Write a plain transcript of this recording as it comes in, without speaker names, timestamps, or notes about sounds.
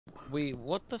Wait,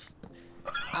 what the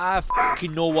I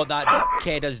fucking know what that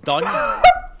kid has done.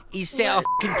 He's set a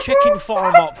fucking chicken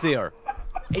farm up there.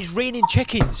 It's raining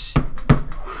chickens.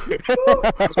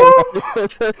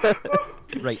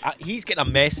 Right, he's getting a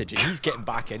message and he's getting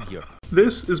back in here.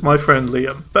 This is my friend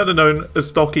Liam, better known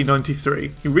as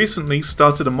Docky93. He recently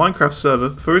started a Minecraft server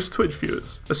for his Twitch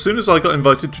viewers. As soon as I got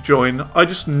invited to join, I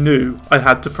just knew I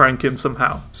had to prank him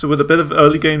somehow. So with a bit of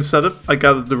early game setup, I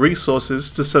gathered the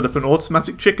resources to set up an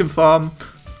automatic chicken farm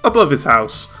above his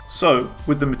house. So,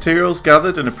 with the materials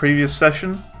gathered in a previous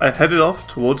session, I headed off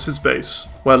towards his base,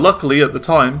 where luckily at the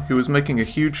time he was making a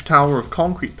huge tower of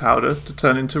concrete powder to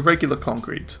turn into regular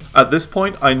concrete. At this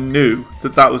point I knew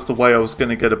that that was the way I was going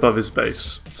to get above his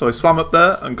base, so I swam up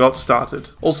there and got started.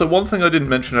 Also, one thing I didn't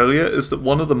mention earlier is that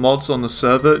one of the mods on the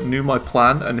server knew my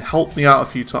plan and helped me out a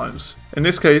few times. In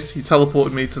this case, he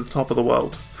teleported me to the top of the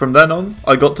world. From then on,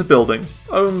 I got to building,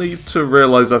 only to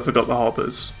realise I forgot the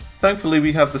hoppers. Thankfully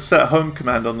we have the set home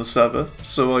command on the server,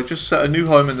 so I just set a new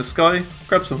home in the sky,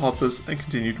 grabbed some hoppers and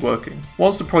continued working.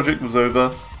 Once the project was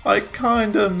over, I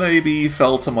kinda maybe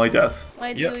fell to my death.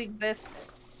 Why do you exist?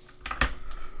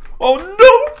 Oh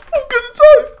no! I'm gonna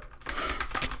die!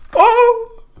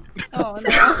 Oh! Oh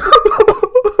no.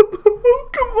 Oh,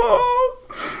 come on!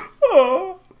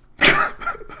 Oh.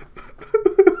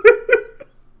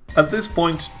 At this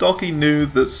point, Docky knew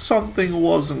that something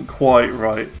wasn't quite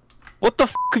right. What the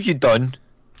f have you done?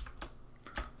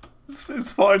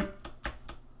 It's fine.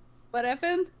 What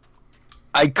happened?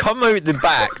 I come out the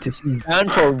back to see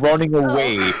Zantor running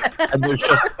away, and there's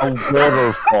just a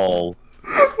waterfall.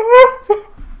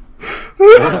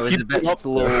 I was a bit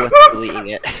slow with deleting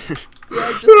it. Yeah,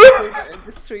 I just recorded it in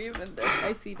the stream and then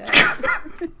I see that.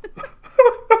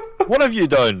 What have you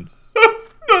done?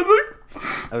 Nothing.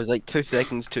 I was like 2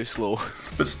 seconds too slow.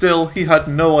 But still, he had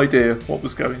no idea what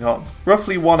was going on.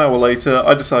 Roughly 1 hour later,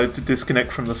 I decided to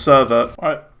disconnect from the server.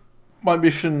 Alright, my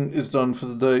mission is done for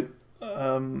the day.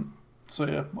 So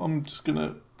yeah, I'm just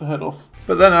gonna head off.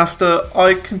 But then after,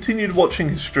 I continued watching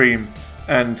his stream.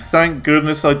 And thank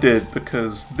goodness I did,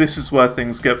 because this is where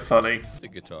things get funny. The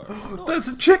guitar. There's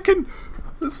a chicken!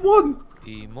 There's one!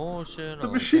 Emotional. The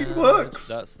machine works!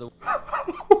 That's the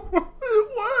It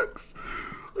works!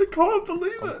 I can't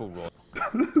believe it! Uncle Ron.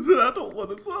 There's an adult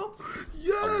one as well!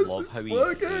 Yes, love how it's he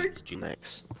working! hates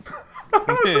Next. I'm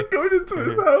going into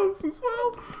his house as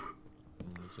well!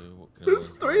 There's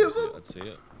 3 of them! I'd say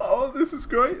it. Oh, this is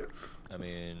great! I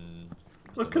mean,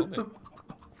 Look at them!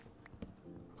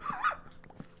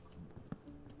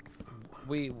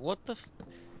 Wait, what the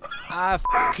I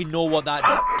fucking know what that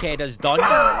kid has done.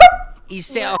 He's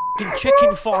set a fucking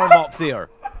chicken farm up there.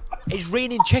 It's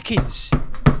raining chickens.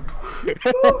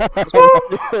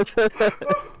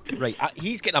 Right,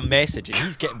 he's getting a message and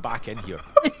he's getting back in here.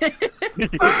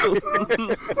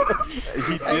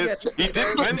 He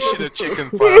did mention a chicken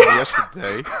farm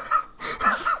yesterday.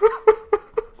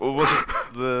 Or was it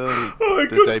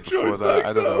the day before that?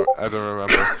 I don't know. I don't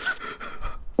remember.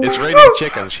 It's raining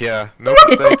chickens, yeah. No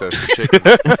potatoes, chicken.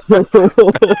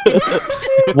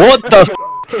 What the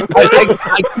I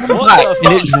come back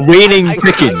and it's raining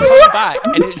chickens. Back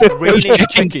and it's raining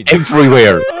chickens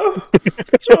everywhere.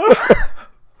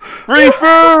 Free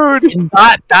food! And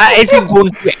that isn't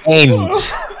going to end.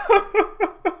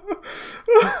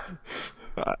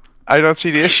 I don't see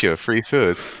the issue of free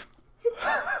food.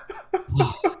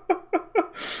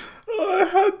 Oh, I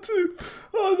had to.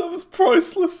 Oh, that was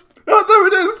priceless. Oh, there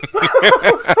it is!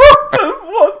 There's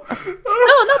one! No,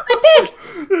 not my pig!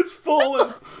 It's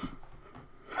fallen!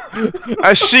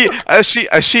 I see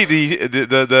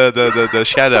the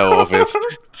shadow of it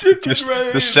Chicken just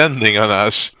rain. descending on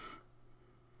us.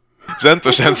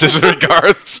 Zantor sends his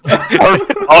regards.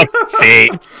 Oh, see.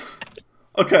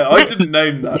 Okay, I didn't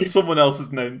name that. Someone else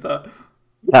has named that.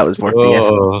 That was worth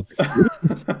the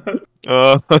effort.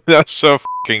 Oh, that's so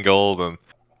fucking golden.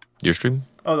 Your stream?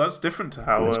 Oh, that's different to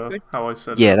how I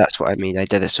said Yeah, it. that's what I mean. I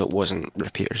did it so it wasn't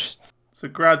repeaters. So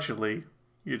gradually,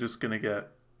 you're just gonna get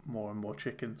more and more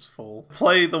chickens fall.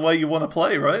 Play the way you want to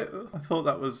play, right? I thought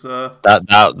that was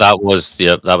That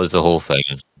was the whole thing.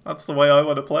 that's the way I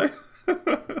want to play.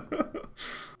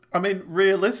 I mean,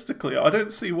 realistically, I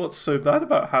don't see what's so bad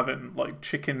about having, like,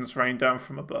 chickens rain down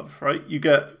from above, right? You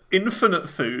get infinite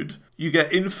food, you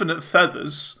get infinite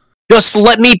feathers. Just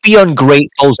let me be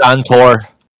ungrateful, Zantor.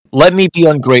 Let me be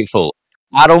ungrateful.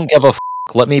 I don't give a f***.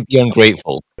 Let me be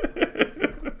ungrateful.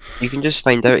 You can just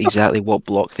find out exactly what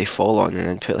block they fall on and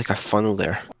then put like a funnel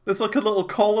there. There's like a little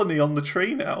colony on the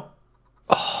tree now.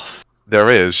 There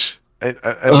is. And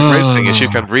the great thing is you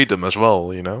can read them as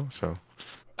well, you know, so...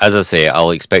 As I say,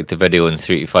 I'll expect a video in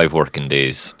 3 to 5 working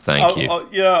days. Thank you.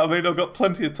 Yeah, I mean, I've got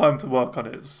plenty of time to work on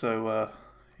it, so,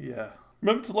 yeah.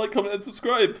 Remember to like, comment, and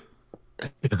subscribe.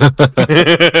 And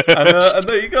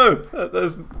there you go.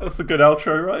 That's a good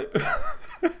outro, right?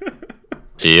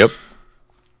 Yep.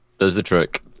 Does the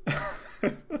trick.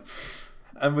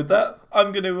 And with that,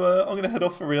 I'm gonna head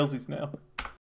off for realsies now.